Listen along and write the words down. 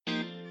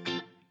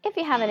If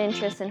you have an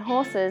interest in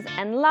horses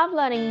and love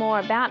learning more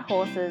about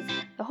horses,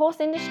 the horse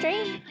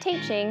industry,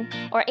 teaching,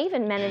 or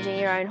even managing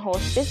your own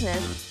horse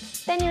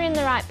business, then you're in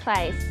the right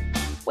place.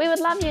 We would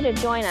love you to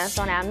join us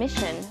on our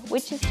mission,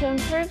 which is to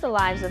improve the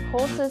lives of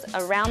horses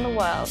around the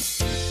world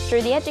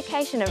through the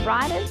education of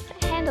riders,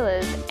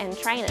 handlers, and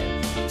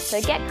trainers.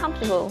 So get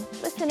comfortable,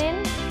 listen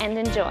in, and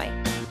enjoy.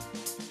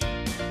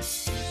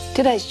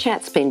 Today's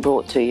chat's been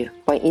brought to you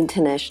by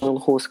International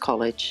Horse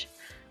College.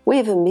 We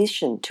have a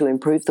mission to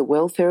improve the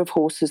welfare of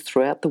horses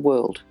throughout the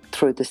world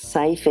through the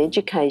safe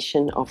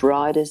education of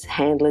riders,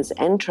 handlers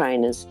and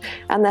trainers,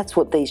 and that's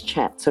what these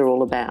chats are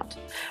all about.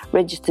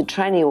 Registered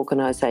Training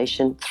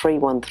Organisation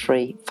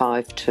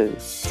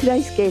 31352.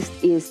 Today's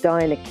guest is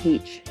Diana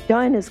Keech.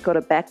 Diana's got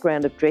a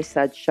background of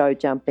dressage, show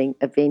jumping,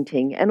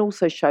 eventing and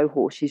also show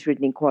horse. She's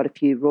ridden in quite a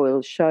few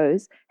royal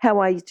shows. How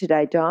are you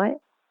today, Di?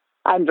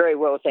 I'm very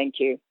well, thank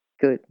you.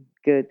 Good.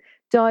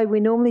 Di, we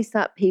normally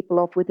start people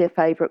off with their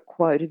favourite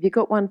quote. Have you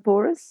got one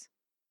for us?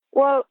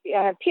 Well,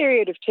 a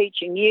period of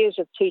teaching, years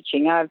of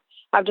teaching,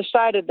 I've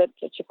decided that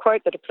it's a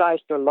quote that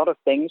applies to a lot of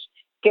things.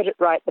 Get it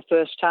right the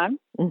first time.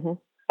 Mm-hmm.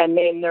 And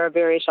then there are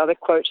various other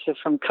quotes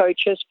from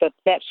coaches, but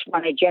that's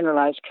one, a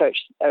generalised quote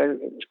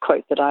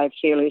that I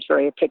feel is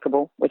very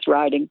applicable with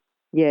riding.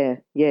 Yeah.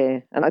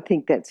 And I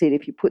think that's it.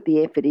 If you put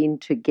the effort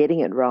into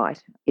getting it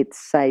right, it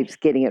saves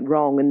getting it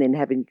wrong and then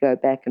having to go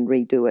back and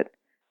redo it.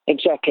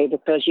 Exactly,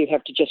 because you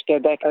have to just go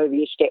back over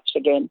your steps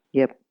again.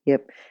 Yep.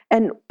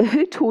 And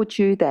who taught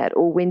you that,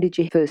 or when did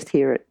you first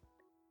hear it?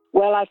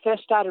 Well, I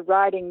first started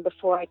riding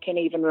before I can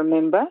even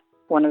remember.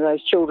 One of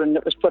those children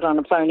that was put on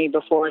a pony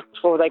before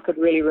they could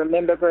really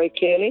remember very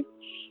clearly.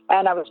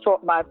 And I was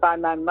taught by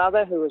my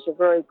mother, who was a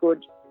very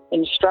good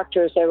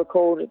instructor, as they were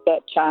called at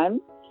that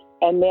time.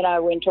 And then I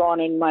went on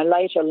in my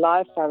later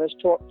life. I was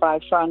taught by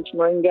Franz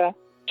Moringa,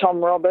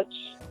 Tom Roberts,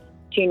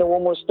 Tina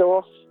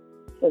Wummelsdorf.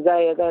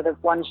 They're the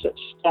ones that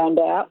stand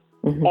out,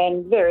 mm-hmm.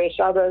 and various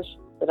others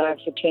that I've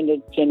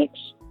attended clinics.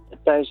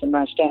 Those are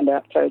my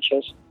standout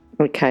coaches.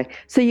 Okay,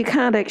 so you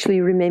can't actually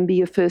remember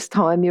your first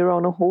time you're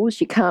on a horse?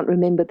 You can't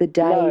remember the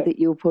day that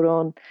you were put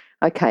on?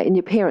 Okay, and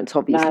your parents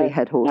obviously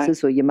had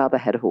horses, or your mother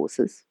had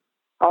horses?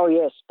 Oh,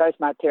 yes, both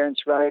my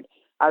parents rode.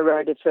 I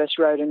first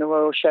rode in the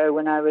Royal Show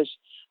when I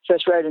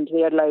first rode into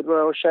the Adelaide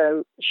Royal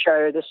Show,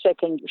 the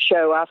second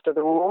show after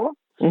the war,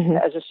 mm-hmm.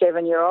 as a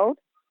 7-year-old.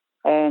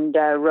 And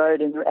rode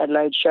in the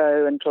Adelaide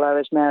Show until I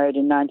was married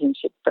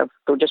just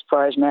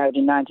before I was married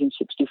in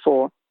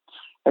 1964.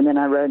 And then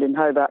I rode in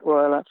Hobart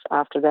Royal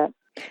after that.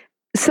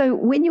 So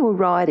when you were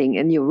riding,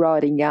 and you were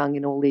riding young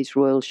in all these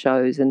royal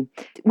shows, and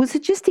was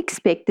it just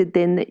expected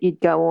then that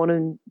you'd go on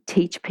and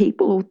teach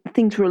people, or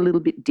things were a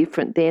little bit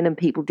different then and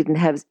people didn't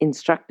have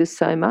instructors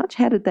so much?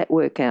 How did that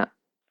work out?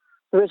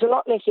 There was a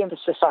lot less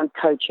emphasis on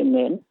coaching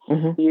then.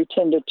 Mm-hmm. You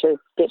tended to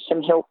get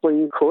some help where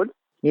you could.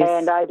 Yes.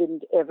 And I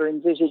didn't ever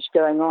envisage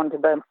going on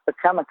to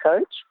become a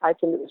coach. I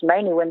think it was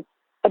mainly when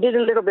I did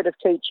a little bit of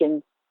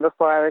teaching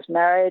before I was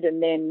married,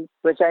 and then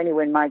it was only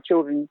when my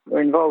children were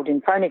involved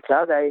in Pony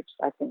Club. I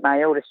think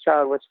my eldest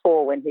child was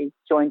 4 when he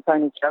joined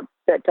Pony Club,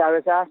 that I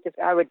was asked if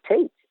I would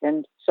teach.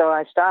 And so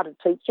I started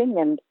teaching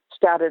and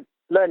started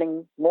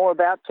learning more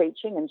about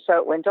teaching, and so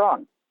it went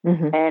on.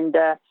 Mm-hmm. And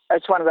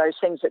it's one of those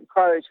things that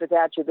grows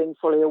without you being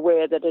fully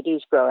aware that it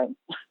is growing.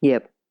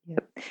 Yep.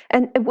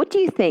 And what do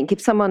you think, if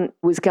someone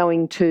was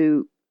going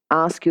to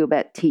ask you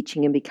about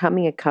teaching and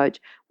becoming a coach,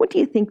 what do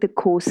you think the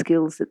core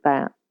skills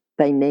that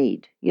they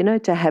need,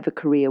 to have a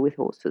career with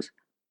horses?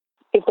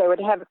 If they would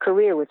have a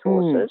career with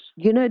horses?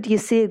 Do you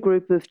see a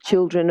group of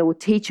children or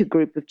teach a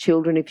group of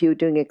children if you're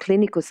doing a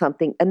clinic or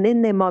something, and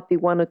then there might be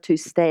 1 or 2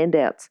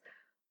 standouts?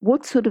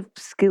 What sort of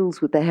skills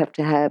would they have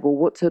to have, or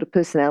what sort of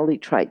personality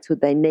traits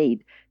would they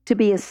need to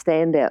be a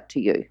standout to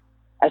you?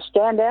 A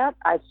standout,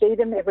 I see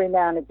them every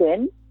now and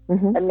again.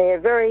 Mm-hmm. And they're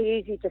very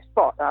easy to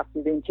spot after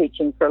you've been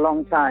teaching for a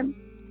long time.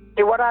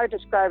 They're what I would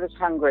describe as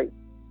hungry.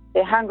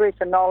 They're hungry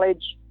for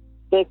knowledge.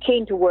 They're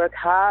keen to work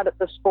hard at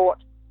the sport.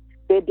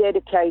 They're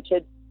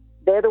dedicated.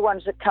 They're the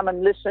ones that come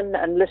and listen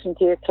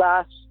to your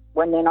class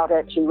when they're not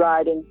actually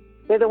riding.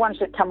 They're the ones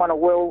that come on a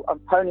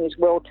pony as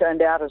well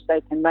turned out as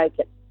they can make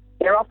it.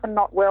 They're often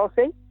not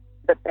wealthy,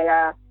 but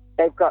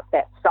they've got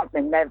that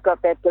something. They've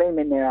got that gleam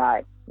in their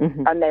eye.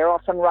 Mm-hmm. And they're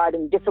often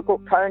riding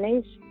difficult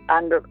ponies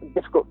under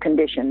difficult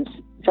conditions.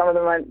 Some of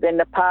them in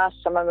the past,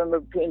 some of them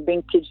have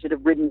been kids that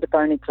have ridden the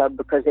Pony Club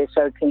because they're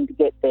so keen to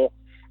get there.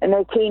 And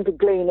they're keen to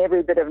glean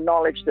every bit of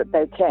knowledge that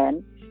they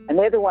can. And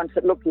they're the ones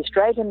that look you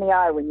straight in the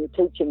eye when you're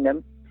teaching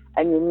them,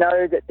 and you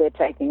know that they're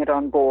taking it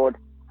on board.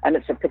 And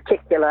it's a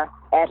particular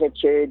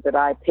attitude that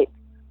I pick.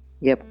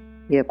 Yep.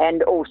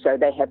 And also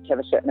they have to have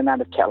a certain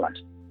amount of talent.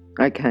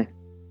 Okay.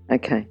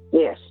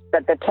 Yes,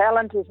 but the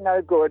talent is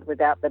no good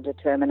without the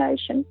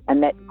determination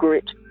and that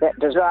grit, that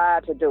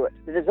desire to do it.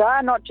 The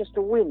desire not just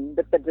to win,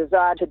 but the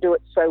desire to do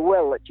it so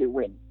well that you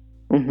win.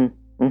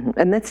 Mm-hmm. Mm-hmm.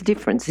 And that's a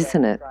difference,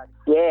 isn't it?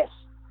 Yes.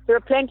 There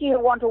are plenty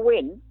who want to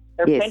win.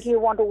 Plenty who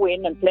want to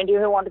win and plenty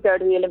who want to go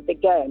to the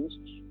Olympic Games,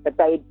 but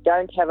they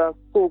don't have a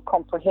full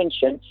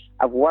comprehension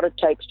of what it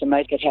takes to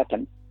make it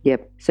happen.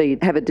 Yep. So you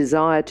have a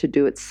desire to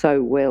do it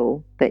so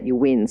well that you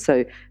win.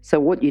 So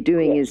what you're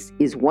doing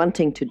is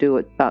wanting to do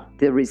it, but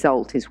the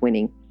result is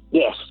winning.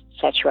 Yes,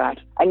 that's right.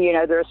 And, you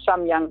know, there are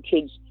some young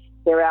kids,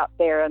 they're out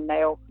there and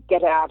they'll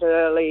get out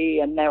early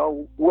and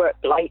they'll work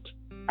late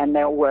and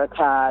they'll work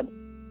hard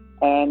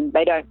and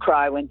they don't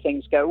cry when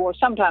things go well.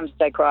 Sometimes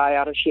they cry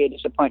out of sheer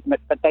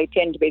disappointment, but they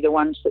tend to be the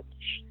ones that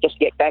just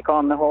get back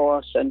on the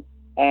horse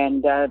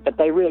but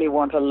they really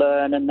want to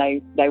learn and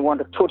they want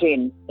to put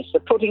in. It's the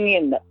putting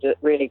in that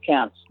really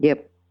counts.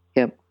 Yep.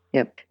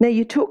 Now,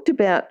 you talked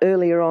about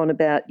earlier on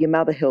about your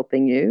mother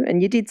helping you,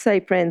 and you did say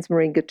Franz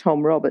Maringa,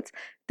 Tom Roberts.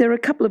 There are a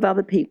couple of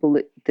other people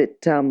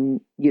that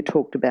you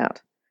talked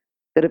about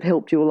that have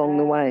helped you along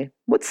the way.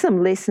 What's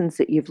some lessons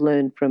that you've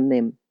learned from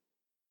them?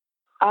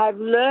 I've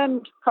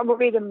learned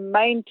probably the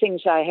main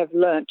things I have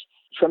learned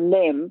from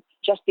them,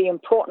 just the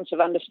importance of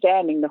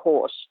understanding the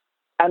horse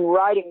and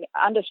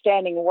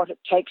understanding what it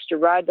takes to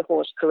ride the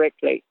horse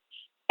correctly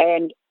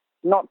and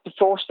not to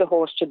force the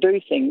horse to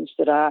do things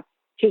that are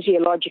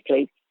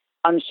physiologically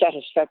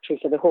unsatisfactory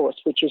for the horse,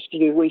 which is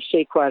we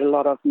see quite a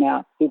lot of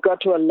now. You've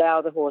got to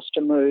allow the horse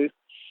to move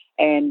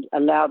and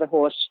allow the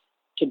horse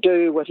to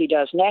do what he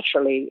does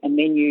naturally, and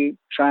then you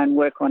try and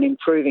work on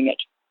improving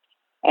it.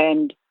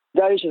 And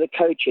those are the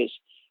coaches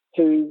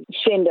who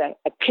send a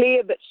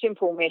clear but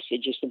simple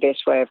message is the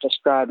best way of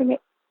describing it.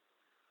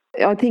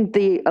 I think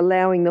the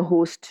allowing the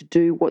horse to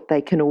do what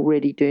they can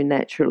already do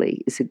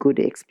naturally is a good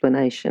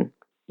explanation.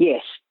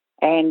 Yes,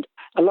 and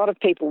a lot of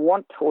people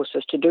want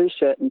horses to do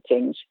certain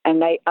things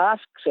and they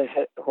ask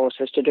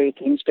horses to do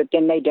things, but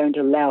then they don't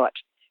allow it.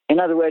 In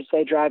other words,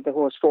 they drive the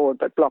horse forward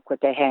but block with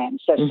their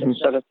hands. That's the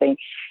sort of thing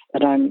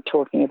that I'm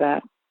talking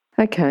about.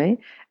 Okay.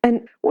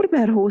 And what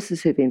about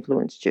horses who've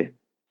influenced you?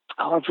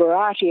 Oh, a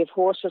variety of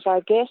horses,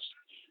 I guess.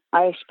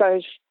 I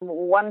suppose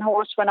one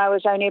horse when I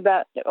was only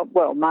about,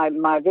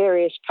 my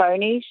various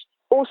ponies,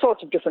 all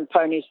sorts of different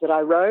ponies that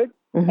I rode.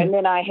 And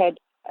then I had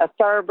a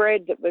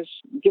thoroughbred that was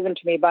given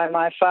to me by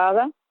my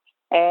father.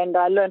 And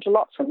I learnt a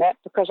lot from that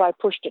because I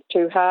pushed it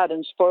too hard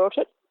and spoilt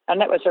it.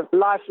 And that was a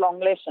lifelong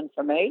lesson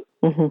for me.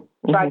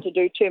 Tried to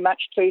do too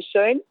much too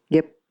soon.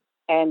 Yep.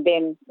 And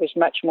then was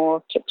much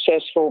more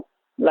successful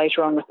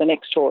later on with the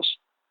next horse.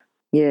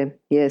 Yeah.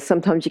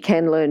 Sometimes you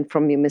can learn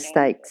from your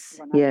mistakes.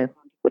 Yeah.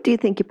 What do you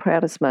think your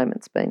proudest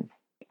moment's been?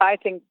 I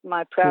think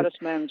my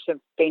proudest moments have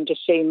been to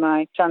see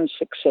my son's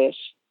success.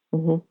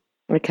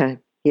 Okay.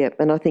 Yep.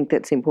 And I think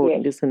that's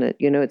important, isn't it?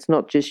 You know, it's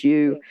not just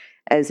you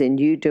as in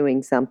you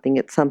doing something,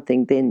 it's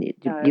something then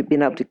you've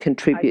been able to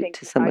contribute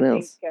to someone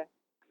else.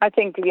 I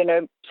think, you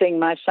know, seeing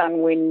my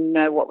son win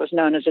what was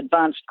known as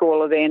Advanced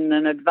Gawler then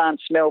and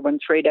Advanced Melbourne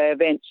 3-day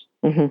events,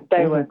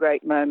 they were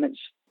great moments.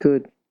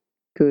 Good.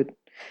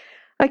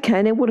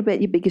 Okay, now what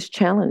about your biggest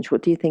challenge?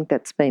 What do you think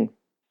that's been?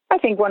 I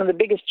think one of the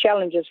biggest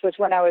challenges was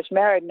when I was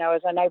married and I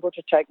was unable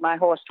to take my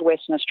horse to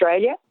Western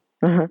Australia,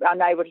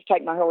 unable to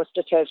take my horse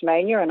to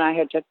Tasmania, and I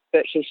had to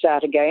virtually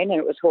start again, and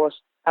it was a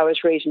horse I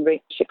was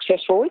reasonably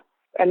successful with.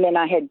 And then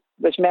I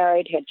was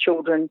married, had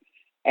children,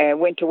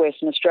 went to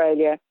Western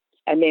Australia,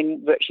 and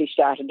then virtually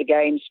started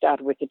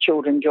with the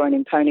children,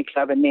 joining Pony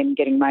Club, and then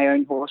getting my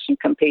own horse and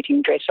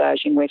competing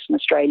dressage in Western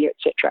Australia,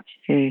 etc.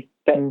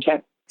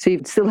 So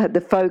you've still had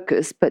the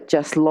focus, but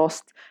just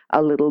lost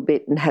a little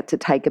bit and had to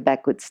take a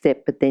backward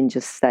step, but then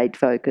just stayed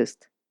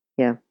focused.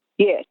 Yeah.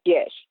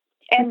 Yes.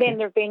 And then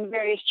there have been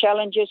various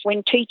challenges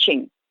when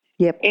teaching.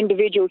 Yep.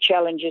 Individual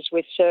challenges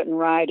with certain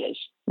riders.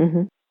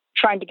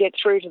 Trying to get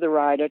through to the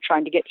rider,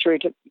 trying to get through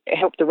to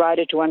help the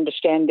rider to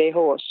understand their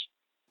horse.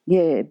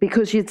 Yeah,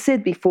 because you'd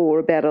said before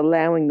about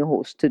allowing the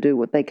horse to do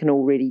what they can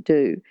already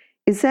do.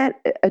 Is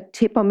that a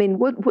tip? I mean,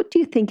 what do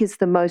you think is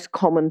the most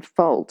common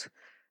fault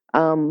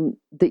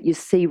that you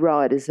see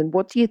riders, and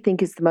what do you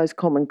think is the most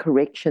common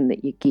correction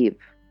that you give?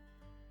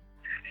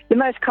 The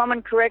most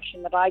common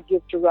correction that I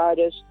give to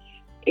riders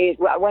is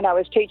when I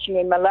was teaching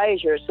in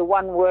Malaysia, it's the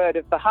one word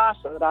of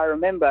Bahasa that I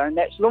remember, and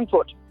that's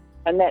lumput,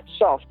 and that's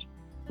soft.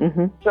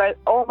 So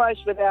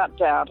almost without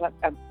doubt,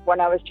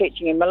 when I was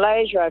teaching in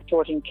Malaysia, I've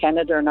taught in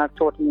Canada and I've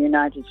taught in the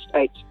United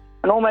States,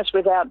 and almost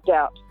without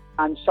doubt,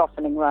 I'm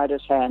softening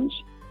riders' hands.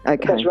 Okay.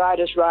 Because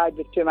riders ride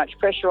with too much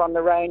pressure on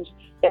the reins.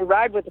 They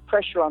ride with the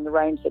pressure on the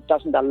reins that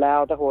doesn't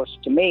allow the horse,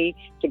 to me,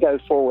 to go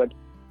forward.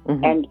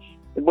 And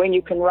when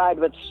you can ride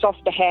with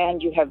softer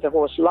hand, you have the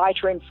horse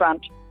lighter in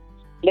front,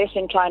 less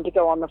inclined to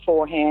go on the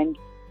forehand,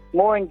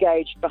 more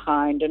engaged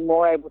behind, and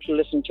more able to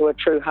listen to a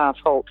true half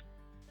halt.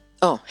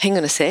 Oh, hang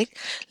on a sec.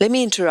 Let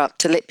me interrupt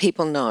to let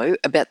people know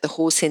about the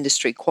horse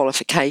industry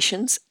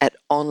qualifications at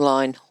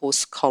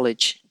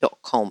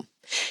onlinehorsecollege.com.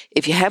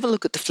 If you have a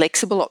look at the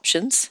flexible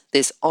options,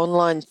 there's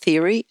online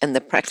theory and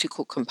the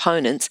practical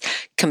components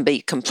can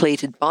be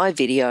completed by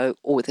video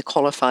or with a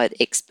qualified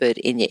expert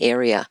in your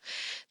area.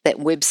 That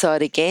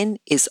website again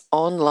is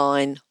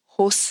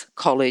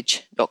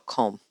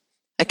onlinehorsecollege.com.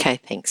 Okay,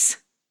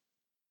 thanks.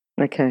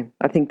 Okay,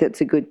 I think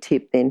that's a good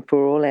tip then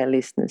for all our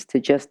listeners to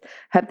just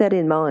have that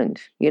in mind.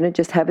 You know,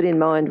 just have it in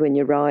mind when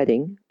you're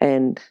riding,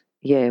 and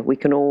we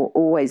can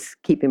always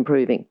keep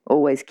improving,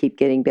 always keep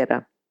getting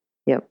better.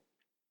 Yep.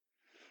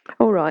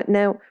 All right.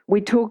 Now,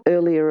 we talked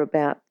earlier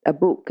about a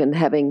book and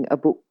having a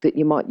book that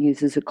you might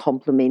use as a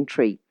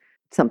complementary,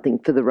 something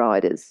for the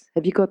riders.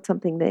 Have you got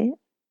something there?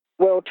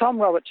 Well, Tom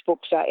Roberts'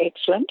 books are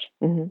excellent.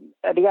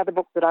 Mm-hmm. The other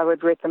book that I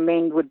would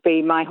recommend would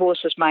be My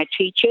Horses, My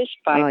Teachers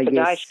by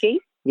Podolsky.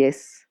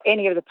 Yes.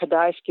 Any of the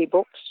Podolsky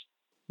books.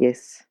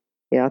 Yes.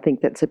 Yeah, I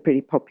think that's a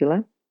pretty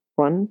popular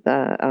one,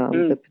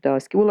 the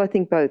Podolsky. Well, I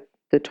think both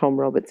the Tom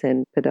Roberts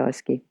and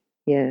Podolsky.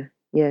 Yeah,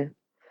 yeah.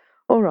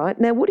 All right.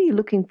 Now, what are you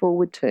looking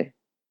forward to?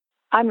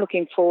 I'm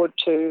looking forward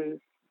to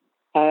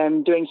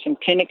doing some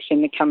clinics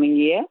in the coming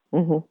year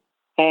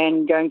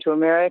and going to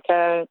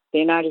America, the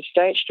United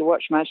States, to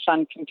watch my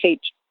son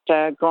compete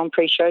Grand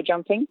Prix show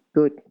jumping.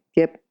 Good.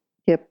 Yep.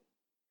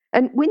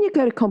 And when you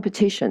go to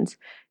competitions,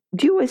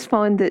 do you always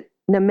find that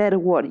no matter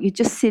what, you're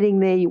just sitting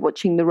there, you're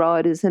watching the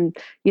riders and,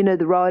 you know,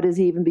 the riders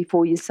even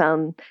before your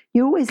son,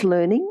 you're always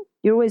learning,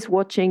 you're always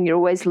watching, you're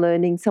always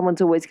learning.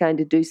 Someone's always going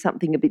to do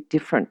something a bit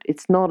different.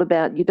 It's not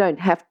about, you don't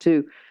have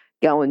to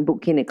go and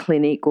book in a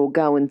clinic or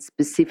go and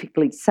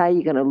specifically say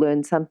you're going to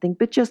learn something,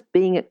 but just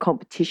being at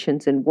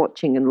competitions and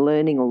watching and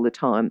learning all the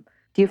time.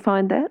 Do you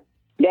find that?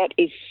 That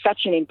is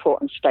such an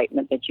important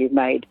statement that you've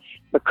made,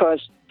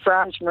 because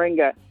Frans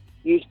Maringa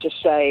used to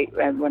say,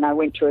 when I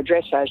went to a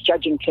dressage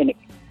judging clinic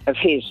of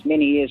his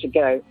many years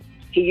ago,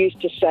 he used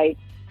to say,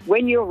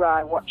 when you're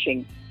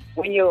watching,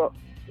 when you're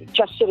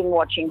just sitting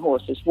watching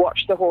horses,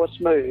 watch the horse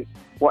move,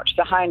 watch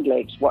the hind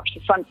legs, watch the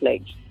front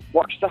legs,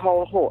 watch the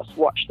whole horse,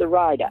 watch the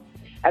rider,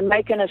 and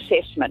make an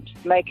assessment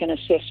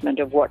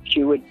of what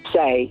you would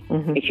say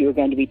if you were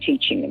going to be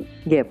teaching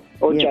them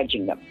or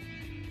judging them.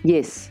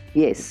 Yes.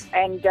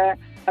 And,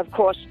 of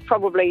course,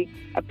 probably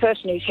a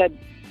person who's had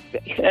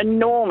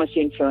enormous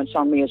influence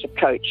on me as a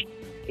coach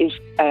is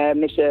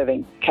Miss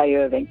Irving, Kay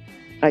Irving.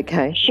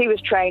 Okay. She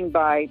was trained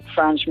by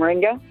Frans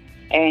Maringa,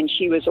 and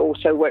she was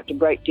also worked a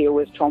great deal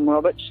with Tom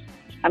Roberts.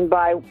 And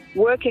by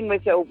working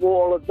with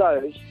all of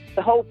those,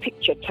 the whole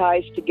picture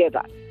ties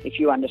together, if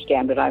you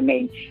understand what I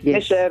mean.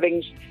 Yes. Miss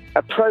Irving's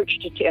approach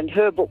to, and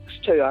her books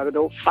too, I would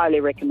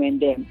highly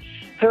recommend them.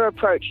 Her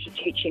approach to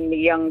teaching the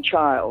young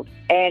child,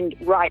 and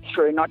right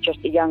through, not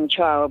just the young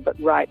child, but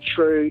right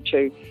through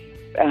to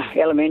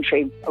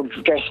elementary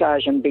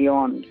dressage and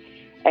beyond.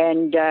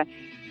 And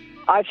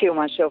I feel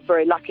myself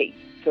very lucky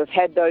to have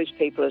had those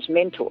people as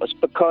mentors,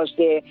 because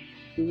their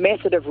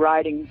method of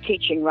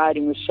teaching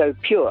riding was so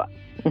pure.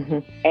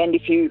 And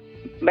if you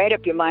made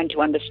up your mind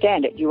to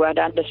understand it, you would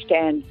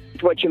understand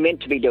what you're meant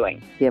to be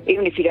doing. Yep.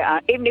 Even if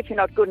you're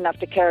not good enough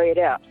to carry it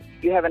out,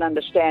 you have an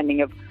understanding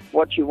of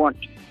what you want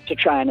to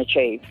try and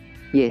achieve.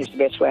 Yes. Is the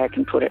best way I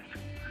can put it.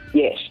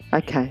 Yes.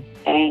 Okay.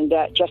 And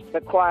just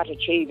the quiet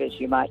achievers,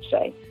 you might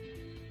say.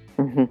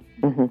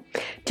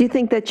 Do you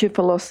think that's your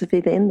philosophy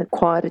then, the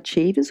quiet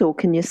achievers, or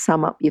can you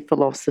sum up your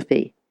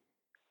philosophy?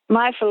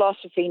 My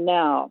philosophy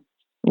now,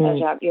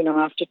 as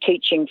after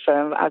teaching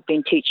I've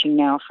been teaching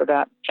now for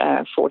about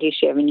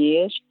 47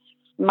 years.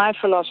 My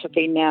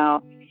philosophy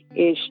now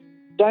is,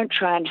 don't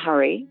try and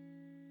hurry.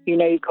 You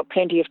know, you've got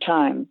plenty of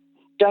time.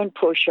 Don't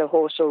push a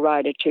horse or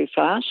rider too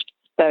fast.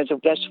 That's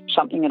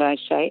something that I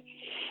say.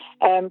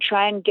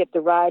 Try and get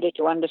the rider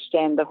to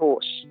understand the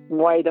horse, the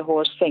way the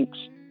horse thinks.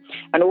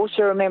 And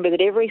also remember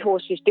that every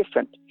horse is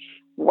different.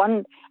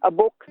 A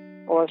book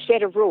or a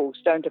set of rules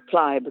don't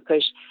apply,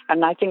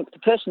 and I think the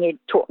person who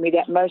taught me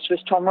that most was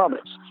Tom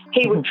Roberts.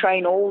 He would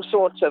train all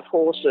sorts of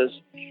horses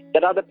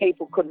that other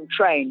people couldn't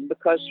train,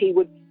 because he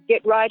would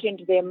get right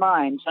into their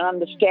minds and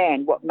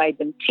understand what made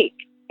them tick.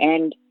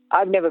 And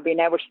I've never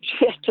been able to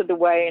do that in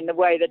the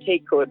way that he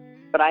could,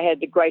 but I had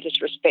the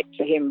greatest respect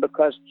for him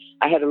because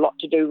I had a lot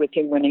to do with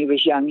him when he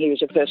was young. He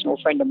was a personal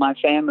friend of my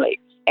family,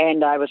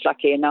 and I was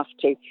lucky enough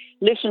to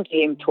listen to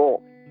him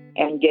talk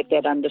and get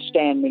that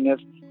understanding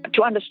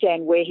to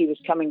understand where he was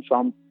coming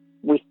from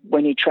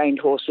when he trained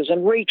horses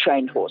and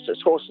retrained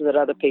horses that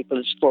other people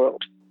had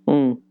spoiled.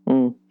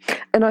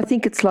 And I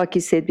think it's like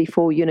you said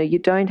before, you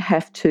don't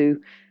have to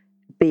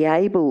be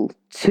able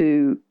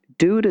to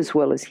do it as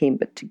well as him,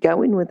 but to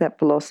go in with that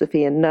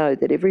philosophy and know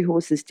that every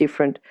horse is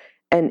different.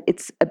 And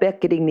it's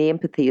about getting the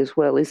empathy as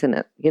well, isn't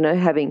it?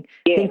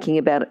 Thinking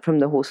about it from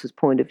the horse's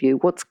point of view.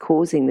 What's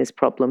causing this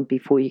problem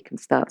before you can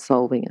start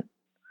solving it?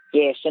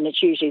 Yes, and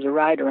it's usually the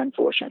rider,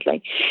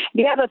 unfortunately.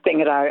 The other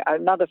thing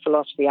another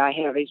philosophy I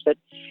have is that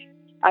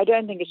I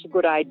don't think it's a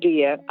good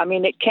idea. I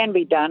mean, it can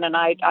be done, and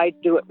I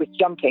do it with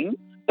jumping,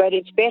 but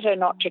it's better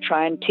not to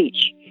try and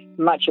teach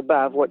much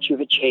above what you've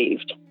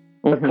achieved.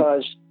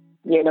 Because,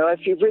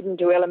 if you've ridden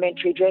to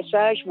elementary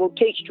dressage, we'll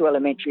teach to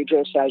elementary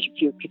dressage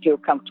if you feel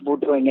comfortable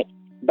doing it.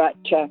 But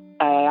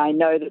I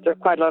know that there are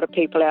quite a lot of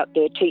people out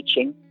there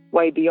teaching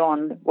way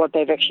beyond what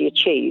they've actually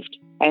achieved,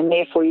 and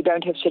therefore you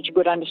don't have such a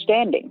good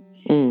understanding.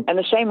 And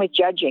the same with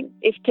judging.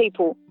 If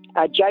people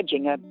are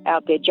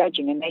out there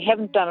judging, and they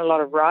haven't done a lot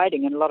of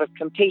riding and a lot of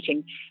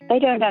competing, they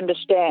don't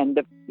understand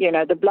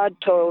the blood,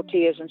 toil,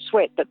 tears and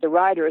sweat that the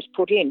rider has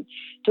put in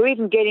to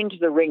even get into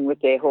the ring with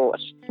their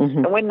horse.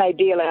 And when they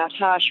deal out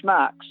harsh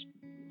marks,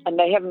 and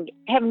they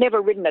have never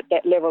ridden at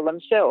that level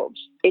themselves,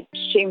 it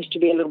seems to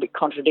be a little bit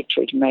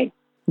contradictory to me.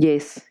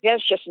 Yes.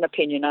 That's just an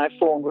opinion I've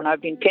formed when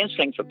I've been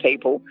penciling for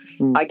people.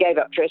 I gave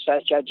up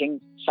dressage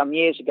judging some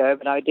years ago,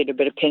 but I did a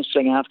bit of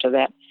penciling after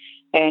that.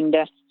 And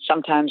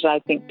sometimes I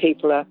think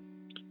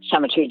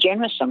some are too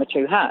generous, some are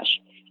too harsh.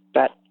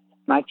 But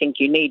I think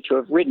you need to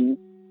have ridden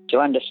to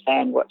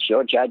understand what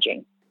you're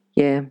judging.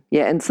 Yeah.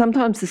 And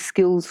sometimes the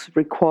skills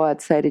required,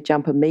 say, to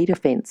jump a metre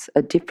fence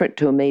are different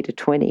to a metre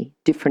 20,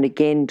 different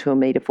again to a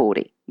metre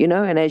 40,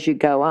 and as you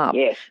go up,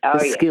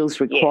 the skills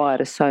required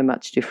are so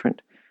much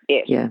different.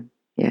 Yes. Yeah.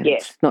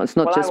 Yes. It's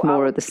not just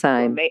more of the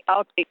same.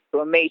 I'll teach to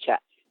a metre,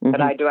 but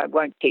I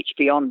won't teach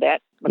beyond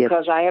that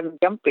because I haven't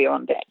jumped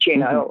beyond that,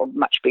 or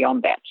much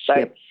beyond that.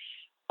 So,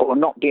 or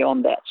not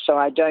beyond that. So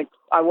I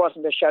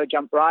wasn't a show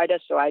jump rider,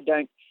 so I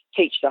don't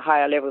teach the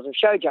higher levels of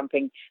show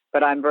jumping,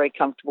 but I'm very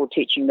comfortable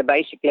teaching the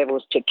basic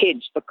levels to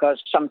kids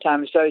because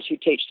sometimes those who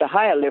teach the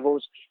higher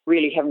levels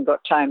really haven't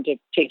got time to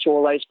teach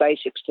all those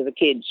basics to the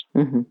kids.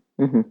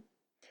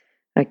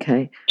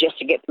 Okay. Just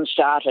to get them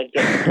started,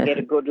 get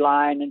a good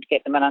line and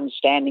get them an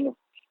understanding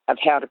of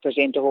how to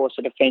present a horse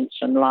at a fence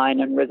and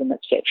line and rhythm,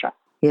 etc.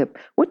 Yep.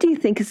 What do you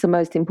think is the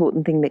most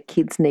important thing that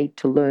kids need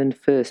to learn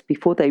first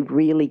before they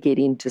really get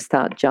in to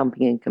start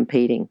jumping and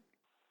competing?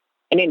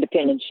 An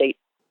independent seat.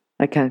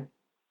 Okay.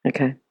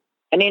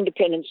 An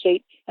independent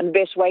seat, and the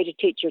best way to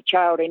teach your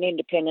child an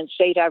independent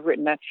seat, I've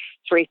written a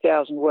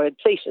 3,000-word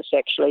thesis,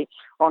 actually,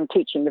 on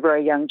teaching the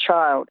very young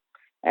child.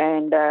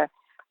 And the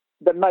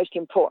most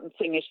important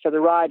thing is for the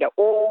rider,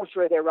 all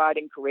through their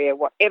riding career,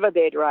 whatever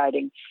they're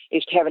riding,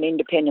 is to have an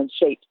independent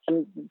seat.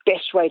 And the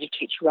best way to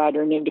teach a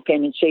rider an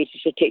independent seat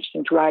is to teach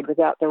them to ride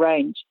without the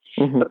reins,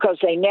 because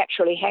they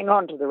naturally hang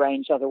on to the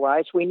reins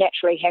otherwise. We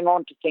naturally hang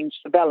on to things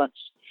for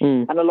balance.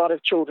 And a lot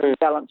of children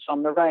balance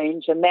on the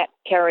reins, and that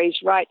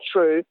carries right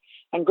through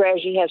and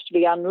gradually has to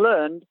be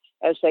unlearned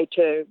as they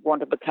too want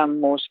to become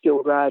more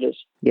skilled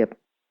riders. Yep.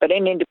 But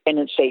an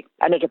independent seat,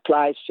 and it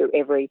applies to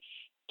every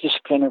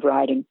discipline of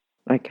riding.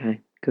 Okay,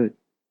 good.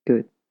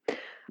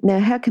 Now,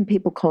 how can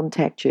people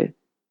contact you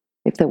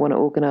if they want to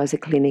organise a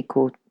clinic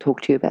or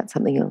talk to you about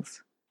something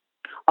else?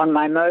 On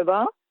my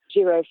mobile,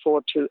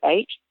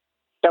 0428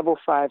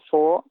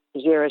 554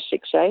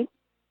 068.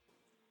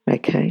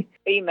 Okay.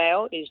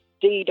 Email is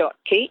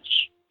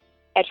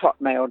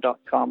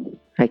d.keech@hotmail.com.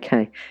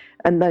 Okay.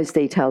 And those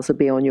details will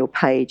be on your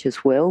page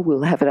as well.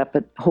 We'll have it up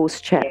at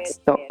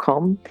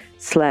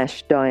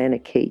horsechats.com/Diana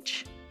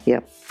Keech.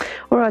 Yep.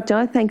 All right,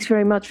 Di, thanks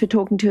very much for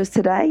talking to us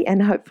today,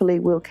 and hopefully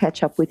we'll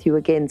catch up with you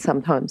again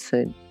sometime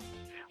soon.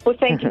 Well,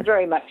 thank you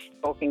very much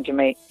for talking to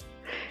me.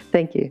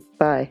 Thank you.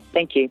 Bye.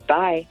 Thank you.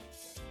 Bye.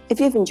 If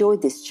you've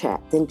enjoyed this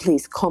chat, then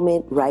please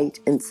comment, rate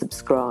and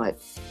subscribe.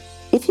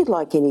 If you'd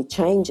like any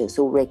changes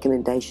or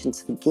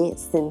recommendations for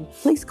guests, then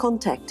please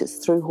contact us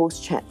through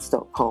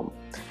horsechats.com.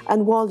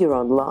 And while you're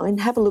online,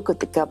 have a look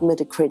at the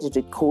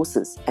government-accredited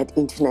courses at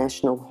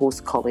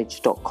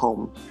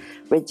internationalhorsecollege.com.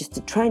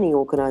 Registered Training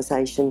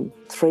Organisation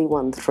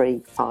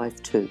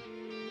 31352.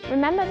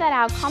 Remember that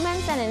our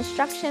comments and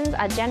instructions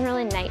are general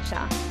in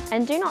nature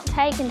and do not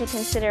take into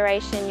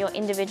consideration your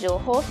individual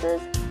horses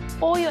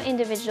or your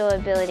individual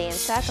ability and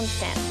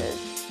circumstances.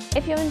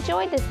 If you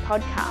enjoyed this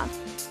podcast,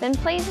 then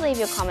please leave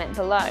your comment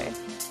below.